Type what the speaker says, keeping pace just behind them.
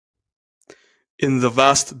In the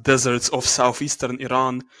vast deserts of southeastern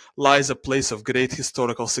Iran lies a place of great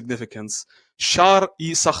historical significance.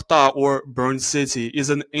 Shahr-e Sukhteh, or Burned City, is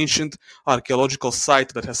an ancient archaeological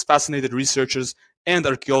site that has fascinated researchers and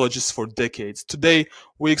archaeologists for decades. Today,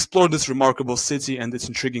 we explore this remarkable city and its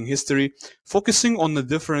intriguing history, focusing on the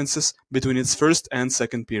differences between its first and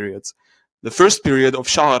second periods. The first period of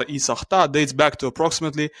Shahr-e Sukhteh dates back to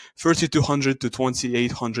approximately 3200 to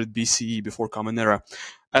 2800 BCE, before Common Era.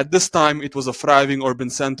 At this time, it was a thriving urban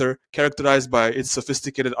center characterized by its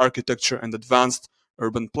sophisticated architecture and advanced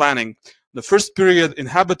urban planning. The first period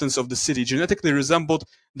inhabitants of the city genetically resembled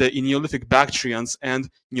the Neolithic Bactrians and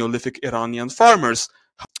Neolithic Iranian farmers.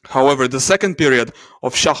 However, the second period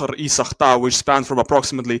of Shahr-e Sukhteh, which spanned from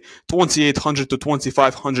approximately 2800 to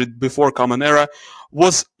 2500 before Common Era,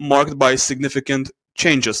 was marked by significant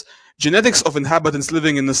changes. Genetics of inhabitants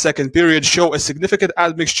living in the second period show a significant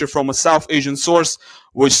admixture from a South Asian source,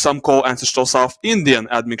 which some call ancestral South Indian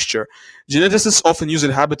admixture. Geneticists often use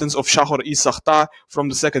inhabitants of Shahr-e Sukhteh from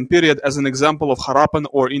the second period as an example of Harappan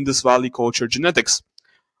or Indus Valley culture genetics.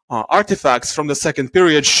 Artifacts from the second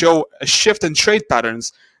period show a shift in trade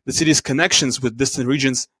patterns. The city's connections with distant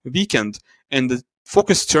regions weakened, and the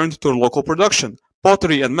focus turned to local production.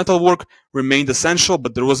 Pottery and metalwork remained essential,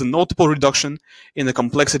 but there was a notable reduction in the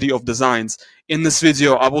complexity of designs. In this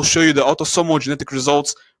video, I will show you the autosomal genetic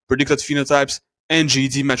results, predicted phenotypes, and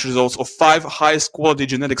GED match results of 5 highest quality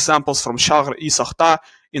genetic samples from Shahr-e Sukhteh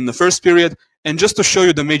in the first period. And just to show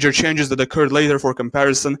you the major changes that occurred later for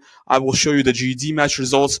comparison, I will show you the GED match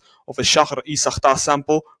results of a Shahr-e Sukhteh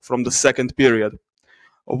sample from the second period.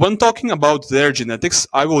 When talking about their genetics,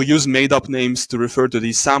 I will use made-up names to refer to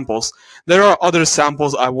these samples. There are other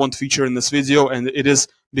samples I won't feature in this video, and it is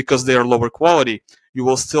because they are lower quality. You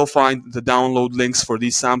will still find the download links for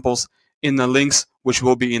these samples in the links which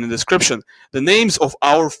will be in the description. The names of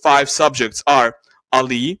our 5 subjects are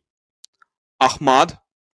Ali, Ahmad,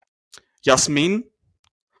 Yasmin,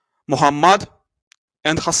 Mohammad,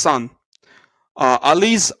 and Hassan.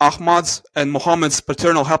 Ali's, Ahmad's, and Mohammad's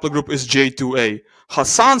paternal haplogroup is J2A.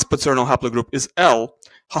 Hassan's paternal haplogroup is L.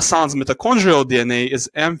 Hassan's mitochondrial DNA is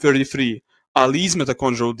M33. Ali's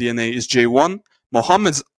mitochondrial DNA is J1.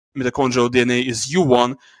 Mohammad's mitochondrial DNA is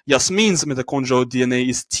U1. Yasmin's mitochondrial DNA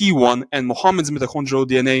is T1. And Mohammad's mitochondrial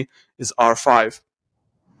DNA is R5.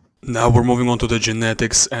 Now we're moving on to the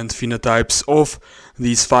genetics and phenotypes of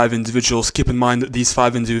these 5 individuals. Keep in mind that these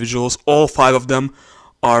 5 individuals, all 5 of them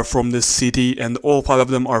are from this city, and all 5 of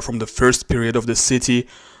them are from the first period of the city,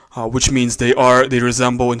 which means they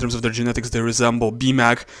resemble, in terms of their genetics, they resemble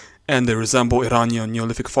BMAC, and they resemble Iranian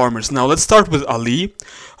Neolithic farmers. Now let's start with Ali.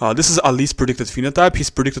 This is Ali's predicted phenotype.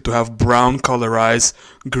 He's predicted to have brown color eyes,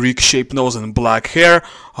 Greek-shaped nose, and black hair.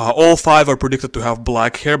 All 5 are predicted to have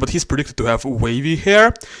black hair, but he's predicted to have wavy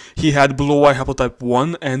hair. He had blue eye haplotype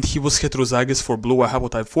 1, and he was heterozygous for blue eye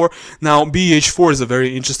haplotype 4. Now, BH4 is a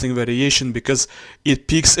very interesting variation because it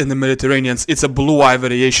peaks in the Mediterraneans. It's a blue eye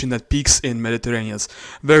variation that peaks in Mediterraneans.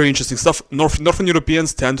 Very interesting stuff. Northern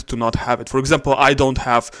Europeans tend to not have it. For example, I don't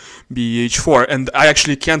have BH4, and I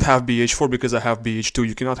actually can't have BH4 because I have BH2.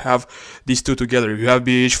 You cannot have these two together. If you have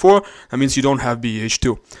BH4, that means you don't have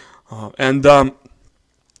BH2.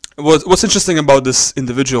 What's interesting about this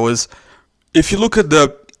individual is, if you look at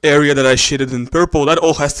the area that I shaded in purple, that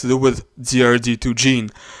all has to do with DRD2 gene.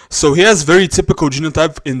 So he has very typical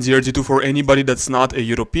genotype in DRD2 for anybody that's not a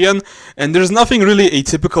European, and there's nothing really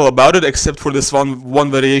atypical about it except for this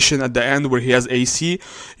one variation at the end where he has AC.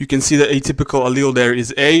 You can see the atypical allele there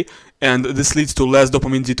is A, and this leads to less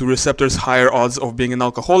dopamine D2 receptors, higher odds of being an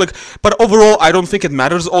alcoholic. But overall, I don't think it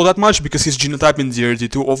matters all that much because his genotype in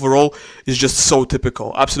DRD2 overall is just so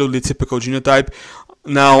typical, absolutely typical genotype.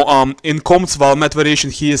 Now, in Comte-Valmet variation,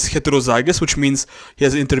 he is heterozygous, which means he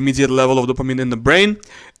has intermediate level of dopamine in the brain.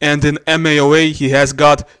 And in MAOA, he has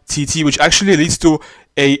got TT, which actually leads to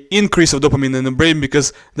an increase of dopamine in the brain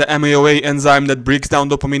because the MAOA enzyme that breaks down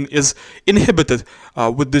dopamine is inhibited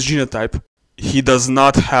with this genotype. He does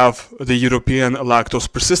not have the European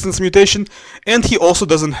lactose persistence mutation, and he also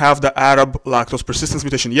doesn't have the Arab lactose persistence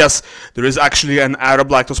mutation. Yes, there is actually an Arab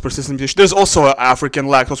lactose persistence mutation. There's also an African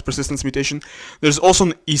lactose persistence mutation. There's also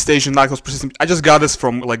an East Asian lactose persistence. I just got this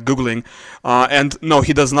from like Googling, and no,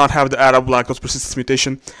 he does not have the Arab lactose persistence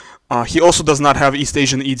mutation. He also does not have East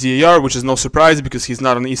Asian EDAR, which is no surprise because he's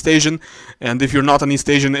not an East Asian. And if you're not an East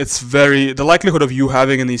Asian, the likelihood of you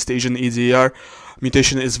having an East Asian EDAR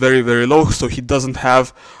mutation is very, very low. So he doesn't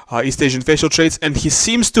have East Asian facial traits, and he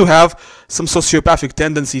seems to have some sociopathic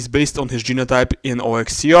tendencies based on his genotype in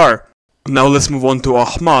OXTR. Now let's move on to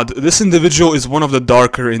Ahmad. This individual is one of the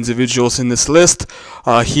darker individuals in this list.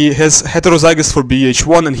 He is heterozygous for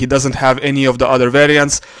BH1 and he doesn't have any of the other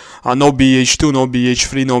variants. No BH2, no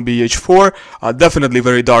BH3, no BH4. Definitely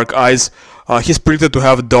very dark eyes. He's predicted to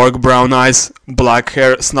have dark brown eyes, black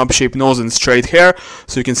hair, snub-shaped nose, and straight hair.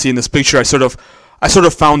 So you can see in this picture, I sort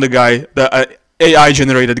of found the guy, the AI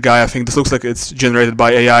generated guy. I think this looks like it's generated by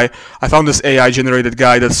AI. I found this AI generated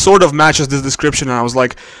guy that sort of matches this description, and I was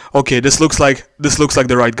like, okay, this looks like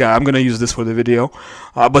the right guy. I'm gonna use this for the video.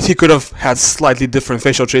 But he could have had slightly different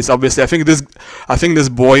facial traits. Obviously, I think this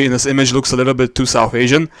boy in this image looks a little bit too South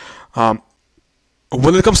Asian.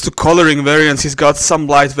 When it comes to coloring variants, he's got some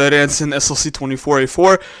light variants in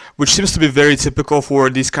SLC24A4, which seems to be very typical for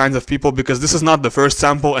these kinds of people, because this is not the first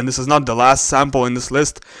sample and this is not the last sample in this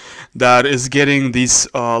list that is getting these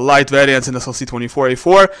light variants in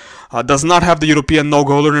SLC24A4. Does not have the European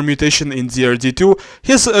no-go learner mutation in DRD2.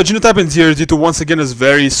 His genotype in DRD2 once again is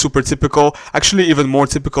very super typical, actually even more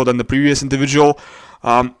typical than the previous individual.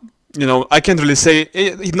 You know, I can't really say,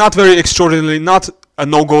 not very extraordinary, not a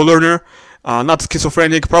no-go learner. Not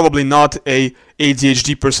schizophrenic, probably not a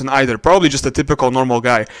ADHD person either. Probably just a typical normal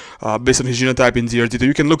guy based on his genotype in DRD2.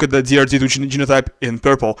 You can look at the DRD2 genotype in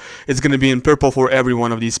purple. It's going to be in purple for every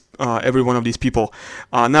one of these people.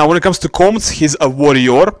 Now, when it comes to Comte's, he's a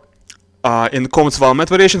warrior in Comte's Valmet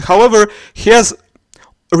variation. However, he has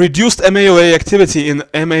reduced MAOA activity in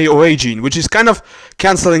MAOA gene, which is kind of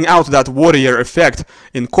cancelling out that warrior effect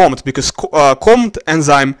in Comte, because Comte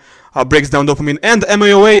enzyme breaks down dopamine, and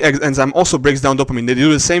MAOA enzyme also breaks down dopamine. They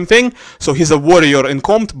do the same thing, so he's a warrior in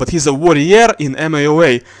Comte, but he's a warrior in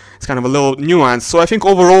MAOA. It's kind of a little nuance. So I think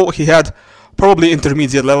overall he had probably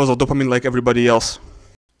intermediate levels of dopamine like everybody else.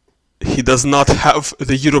 He does not have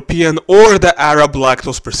the European or the Arab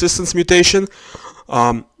lactose persistence mutation.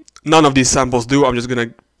 None of these samples do. I'm just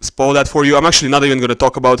gonna spoil that for you. I'm actually not even going to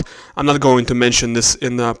talk about, I'm not going to mention this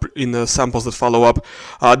in the samples that follow up.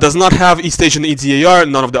 Does not have East Asian EDAR,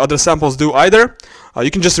 none of the other samples do either. You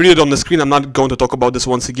can just read it on the screen, I'm not going to talk about this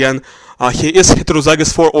once again. He is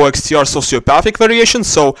heterozygous for OXTR sociopathic variation,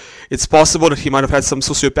 so it's possible that he might have had some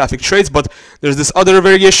sociopathic traits, but there's this other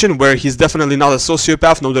variation where he's definitely not a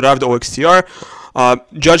sociopath, no derived OXTR.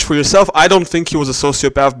 Judge for yourself. I don't think he was a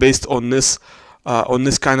sociopath based on this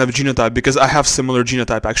kind of genotype, because I have similar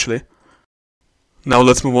genotype actually. Now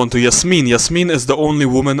let's move on to Yasmin. Yasmin is the only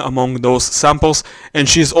woman among those samples, and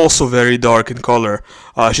she's also very dark in color.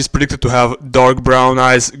 She's predicted to have dark brown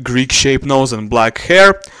eyes, Greek shaped nose, and black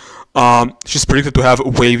hair. She's predicted to have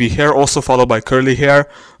wavy hair, also followed by curly hair,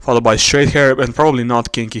 followed by straight hair, and probably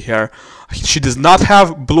not kinky hair. She does not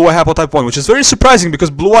have blue eye haplotype 1, which is very surprising, because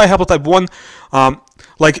blue eye haplotype 1,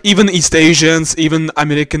 like even East Asians, even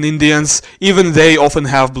American Indians, even they often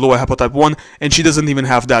have blue eye haplotype 1, and she doesn't even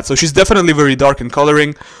have that. So she's definitely very dark in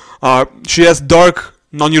coloring. She has dark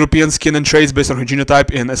non-European skin and traits based on her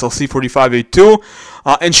genotype in SLC45A2,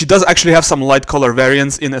 and she does actually have some light color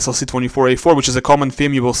variants in SLC24A4, which is a common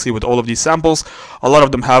theme you will see with all of these samples. A lot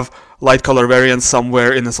of them have light color variants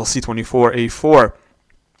somewhere in SLC24A4.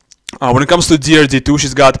 When it comes to DRD2,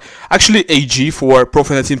 she's got actually AG for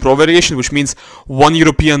prophenethine pro variation, which means one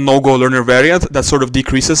European no-go learner variant that sort of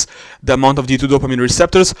decreases the amount of D2 dopamine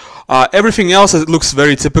receptors. Everything else looks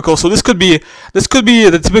very typical, so this could be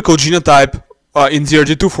the typical genotype in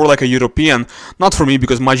DRD2 for like a European. Not for me,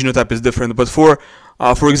 because my genotype is different, but for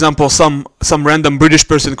example, some random British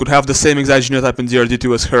person could have the same exact genotype in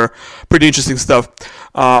DRD2 as her. Pretty interesting stuff.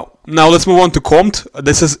 Now let's move on to Comte.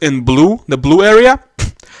 This is in blue, the blue area.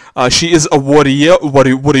 She is a warrior,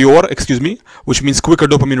 which means quicker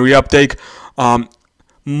dopamine reuptake,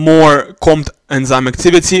 more Comte enzyme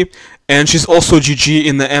activity, and she's also GG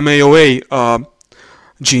in the MAOA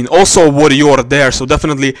gene. Also a warrior there, so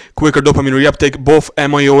definitely quicker dopamine reuptake. Both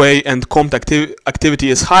MAOA and Comte activity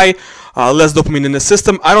is high, less dopamine in the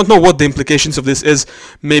system. I don't know what the implications of this is.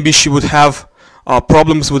 Maybe she would have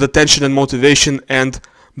problems with attention and motivation and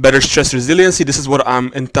better stress resiliency. This is what I'm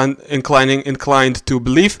inclined to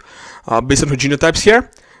believe based on her genotypes here.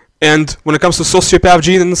 And when it comes to sociopath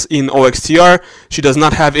genes in OXTR, she does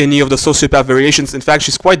not have any of the sociopath variations. In fact,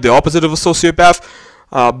 she's quite the opposite of a sociopath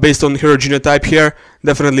based on her genotype here.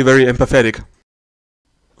 Definitely very empathetic.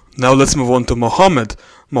 Now let's move on to Mohammad.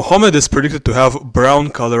 Mohammad is predicted to have brown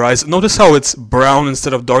color eyes. Notice how it's brown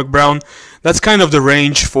instead of dark brown. That's kind of the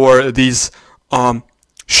range for these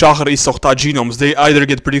Shahr-e Sukhteh genomes. They either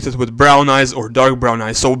get predicted with brown eyes or dark brown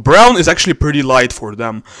eyes. So brown is actually pretty light for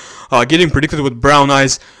them. Getting predicted with brown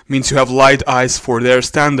eyes means you have light eyes for their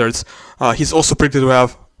standards. He's also predicted to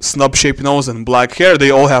have snub-shaped nose, and black hair.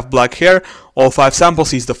 They all have black hair. All 5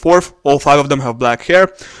 samples. He's the 4th. All 5 of them have black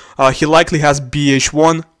hair. He likely has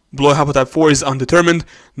BH1. Blue eye haplotype 4 is undetermined.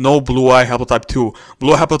 No blue eye haplotype 2.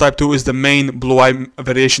 Blue eye haplotype 2 is the main blue eye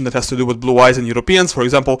variation that has to do with blue eyes in Europeans. For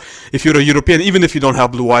example, if you're a European, even if you don't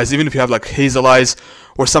have blue eyes, even if you have like hazel eyes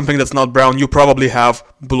or something that's not brown, you probably have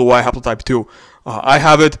blue eye haplotype 2. I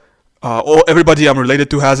have it. Everybody I'm related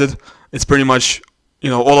to has it. It's pretty much,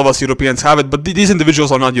 all of us Europeans have it, but these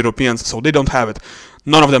individuals are not Europeans, so they don't have it.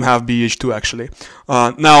 None of them have BH2 actually.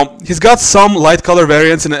 Now, he's got some light color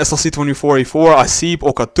variants in the SLC24A4, ASIP,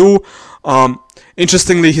 OCA2.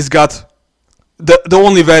 Interestingly, he's got the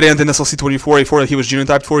only variant in SLC24A4 that he was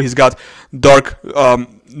genotyped for. He's got dark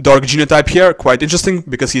genotype here. Quite interesting,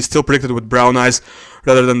 because he's still predicted with brown eyes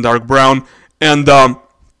rather than dark brown. And now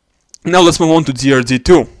let's move on to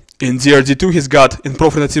DRD2. In DRD2, he's got, in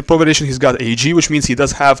phenotype variation, he's got AG, which means he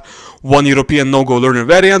does have one European no-go learner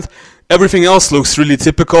variant. Everything else looks really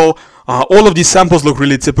typical. All of these samples look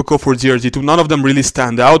really typical for DRD2. None of them really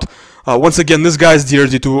stand out. Once again, this guy's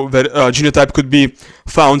DRD2 genotype could be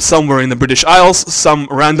found somewhere in the British Isles. Some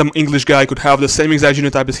random English guy could have the same exact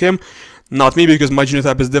genotype as him. Not me, because my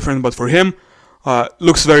genotype is different, but for him,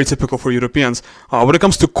 looks very typical for Europeans. When it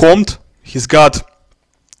comes to Comte, he's got...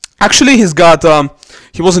 Actually,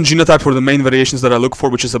 he wasn't genotyped for the main variations that I look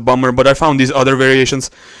for, which is a bummer, but I found these other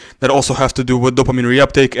variations that also have to do with dopamine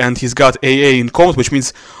reuptake, and he's got AA in Comte, which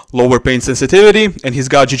means lower pain sensitivity, and he's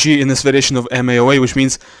got GG in this variation of MAOA, which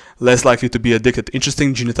means less likely to be addicted.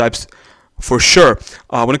 Interesting genotypes for sure.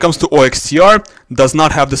 When it comes to OXTR, does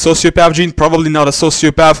not have the sociopath gene, probably not a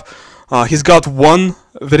sociopath. He's got one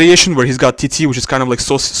variation where he's got TT, which is kind of like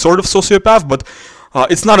sort of sociopath, but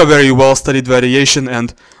it's not a very well studied variation,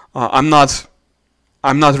 and I'm not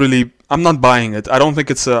buying it. I don't think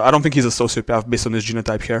he's a sociopath based on his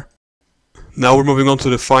genotype here. Now we're moving on to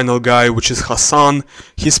the final guy, which is Hassan.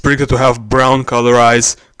 He's predicted to have brown color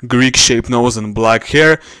eyes, Greek-shaped nose, and black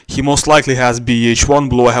hair. He most likely has BH1,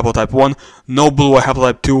 blue eye haplotype 1, no blue eye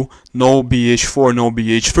haplotype 2, no BH4, no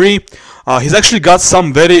BH3. He's actually got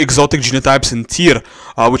some very exotic genotypes in Tir,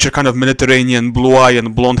 which are kind of Mediterranean blue eye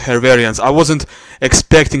and blonde hair variants. I wasn't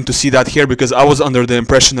expecting to see that here, because I was under the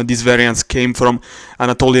impression that these variants came from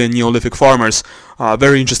Anatolian Neolithic farmers.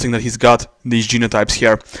 Very interesting that he's got these genotypes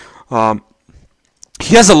here.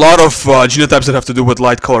 He has a lot of genotypes that have to do with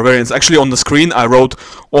light color variants. Actually, on the screen, I wrote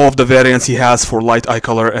all of the variants he has for light eye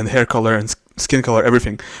color and hair color and skin color,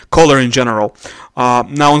 everything. Color in general.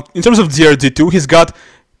 Now, in terms of DRD2,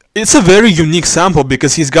 it's a very unique sample,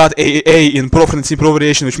 because he's got AAA in phenotype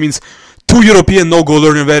variation, which means 2 European no-go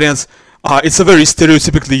learner variants. It's a very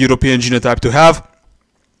stereotypically European genotype to have.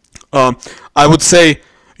 I would say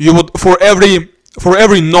for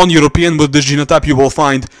every non-European with this genotype, you will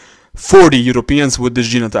find 40 Europeans with this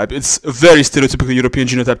genotype. It's a very stereotypical European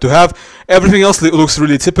genotype to have. Everything else looks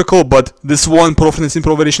really typical, but this one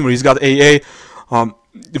phenotype variation where he's got AA,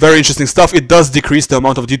 very interesting stuff. It does decrease the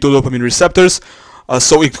amount of D2 dopamine receptors,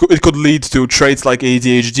 so it could lead to traits like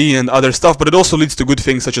ADHD and other stuff, but it also leads to good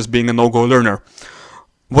things such as being a no-go learner.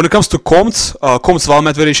 When it comes to Comte's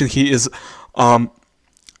Valmet variation, he is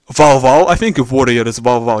Val, I think warrior is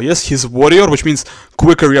Val. Yes, he's warrior, which means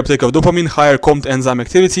quicker reuptake of dopamine, higher Comte enzyme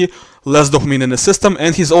activity, less dopamine in the system,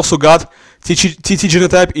 and he's also got TT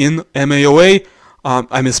genotype in MAOA.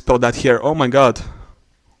 I misspelled that here. Oh my god.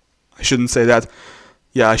 I shouldn't say that.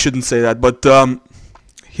 Yeah, I shouldn't say that, but I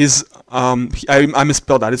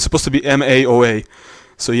misspelled that. It's supposed to be MAOA.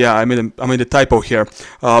 So yeah, I made a typo here.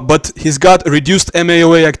 But he's got reduced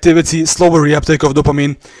MAOA activity, slower reuptake of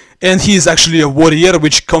dopamine, and he's actually a warrior,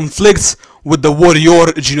 which conflicts with the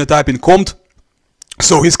warrior genotype in Comte.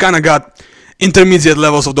 So he's kind of got intermediate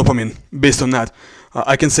levels of dopamine based on that.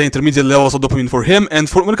 I can say intermediate levels of dopamine for him. And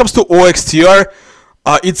when it comes to OXTR,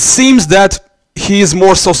 it seems that he is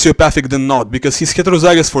more sociopathic than not, because he's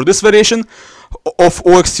heterozygous for this variation of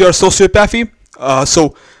OXTR sociopathy.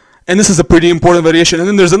 And this is a pretty important variation. And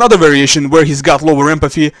then there's another variation where he's got lower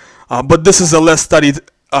empathy, but this is a less studied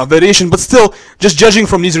variation. But still, just judging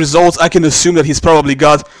from these results, I can assume that he's probably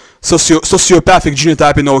got sociopathic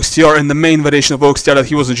genotype in OXTR, and the main variation of OXTR that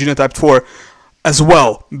he was genotyped for as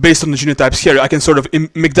well. Based on the genotypes here, I can sort of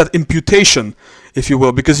make that imputation, if you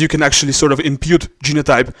will, because you can actually sort of impute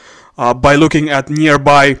genotype by looking at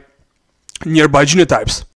nearby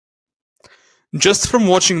genotypes. Just from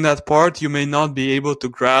watching that part, you may not be able to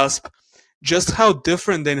grasp just how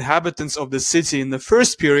different the inhabitants of the city in the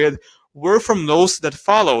first period were from those that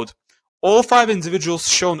followed. All 5 individuals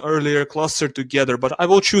shown earlier clustered together, but I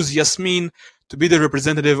will choose Yasmin to be the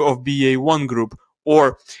representative of BA1 group,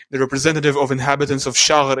 or the representative of inhabitants of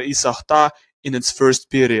Shahr-e Sukhteh in its first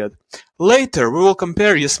period. Later, we will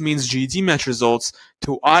compare Yasmin's GED match results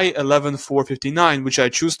to I11459, which I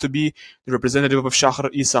choose to be the representative of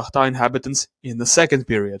Shahr-e Sukhteh inhabitants in the second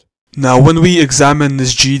period. Now, when we examine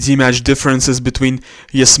this GED match differences between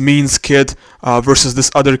Yasmin's kid versus this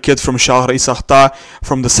other kid from Shahr-e Sukhteh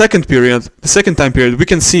from the second time period, we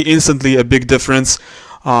can see instantly a big difference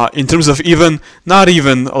in terms of not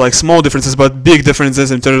even like small differences, but big differences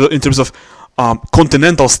in terms of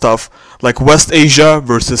continental stuff, like West Asia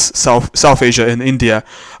versus South Asia in India.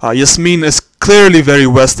 Yasmin is clearly very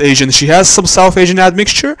West Asian. She has some South Asian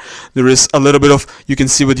admixture. There is a little bit of, you can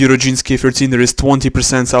see with Eurogenes K13, there is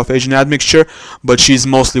 20% South Asian admixture, but she's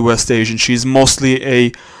mostly West Asian. She's mostly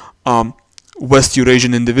a West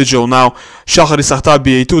Eurasian individual. Now, Shahr-e Sukhteh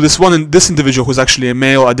BA2, this individual who's actually a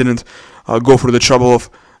male, I didn't go through the trouble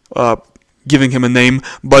of giving him a name,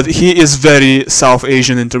 but he is very South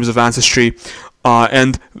Asian in terms of ancestry,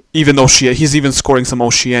 and even he's even scoring some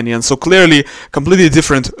Oceanian, so clearly completely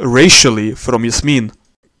different racially from Yasmin.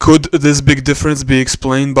 Could this big difference be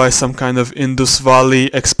explained by some kind of Indus Valley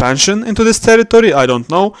expansion into this territory? I don't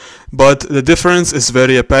know, but the difference is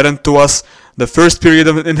very apparent to us. The first period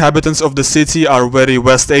of inhabitants of the city are very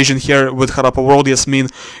West Asian. Here with Harappa World, Yasmin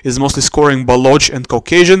is mostly scoring Baloch and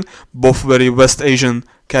Caucasian, both very West Asian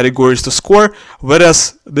categories to score,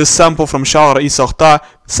 whereas this sample from Shahr-e Sukhteh,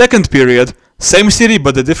 second period, same city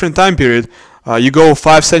but a different time period, you go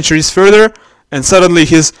 5 centuries further and suddenly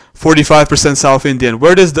he's 45% South Indian.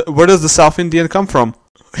 Where does the South Indian come from?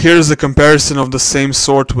 Here's a comparison of the same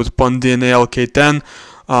sort with PundDNA LK10.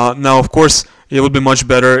 Now, of course, it would be much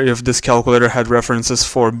better if this calculator had references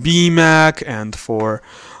for BMAC and for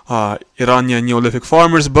Iranian Neolithic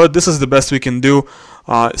farmers, but this is the best we can do.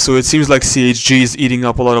 So it seems like CHG is eating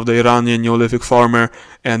up a lot of the Iranian Neolithic farmer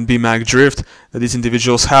and BMAC drift that these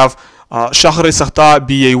individuals have. Shahr-e Sukhteh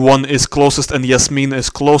BA1 is closest, and Yasmin is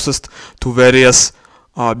closest to various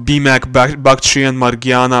BMAC Bactrian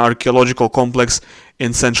Margiana archaeological complex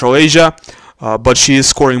in Central Asia. But she is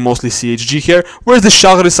scoring mostly CHG here, whereas the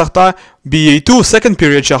Shahr-e Sukhteh BA2, second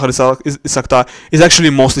period Shahr-e Sukhteh, is actually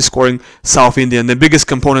mostly scoring South Indian. The biggest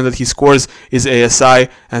component that he scores is ASI,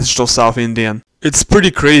 Ancestral South Indian. It's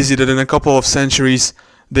pretty crazy that in a couple of centuries,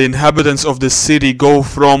 the inhabitants of this city go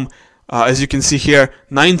from, as you can see here,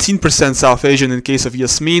 19% South Asian in case of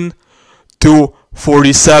Yasmin, to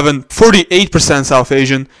 48% South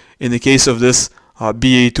Asian in the case of this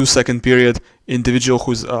BA2 second period individual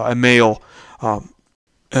who's a male.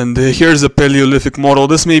 And here's a Paleolithic model.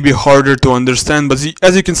 This may be harder to understand, but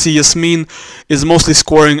as you can see, Yasmin is mostly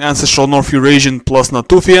scoring Ancestral North Eurasian plus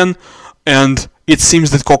Natufian, and it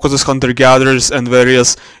seems that Caucasus hunter-gatherers and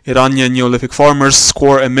various Iranian Neolithic farmers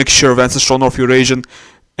score a mixture of Ancestral North Eurasian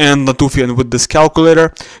and Natufian with this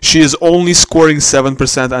calculator. She is only scoring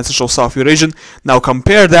 7% Ancestral South Eurasian. Now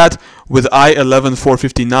compare that with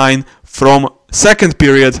I11459 from second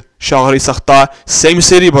period Shahr-e Sukhteh, same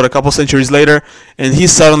city but a couple centuries later, and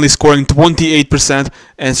he's suddenly scoring 28%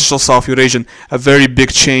 Ancestral South Eurasian, a very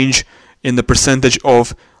big change in the percentage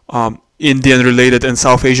of Indian related and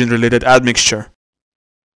South Asian related admixture.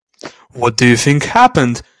 What do you think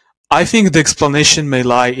happened? I think the explanation may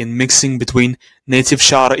lie in mixing between native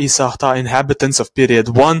Shahr-e Sukhteh inhabitants of period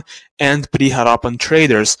 1 and pre-Harappan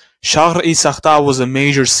traders. Shahr-e Sukhteh was a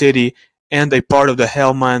major city and a part of the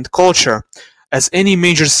Helmand culture. As any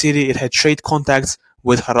major city, it had trade contacts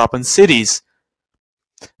with Harappan cities.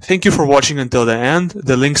 Thank you for watching until the end.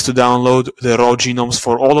 The links to download the raw genomes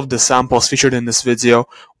for all of the samples featured in this video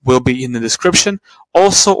will be in the description.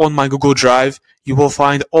 Also on my Google Drive, you will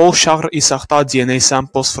find all Shahr-e Sukhteh DNA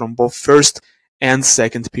samples from both first and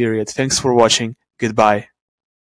second period. Thanks for watching. Goodbye.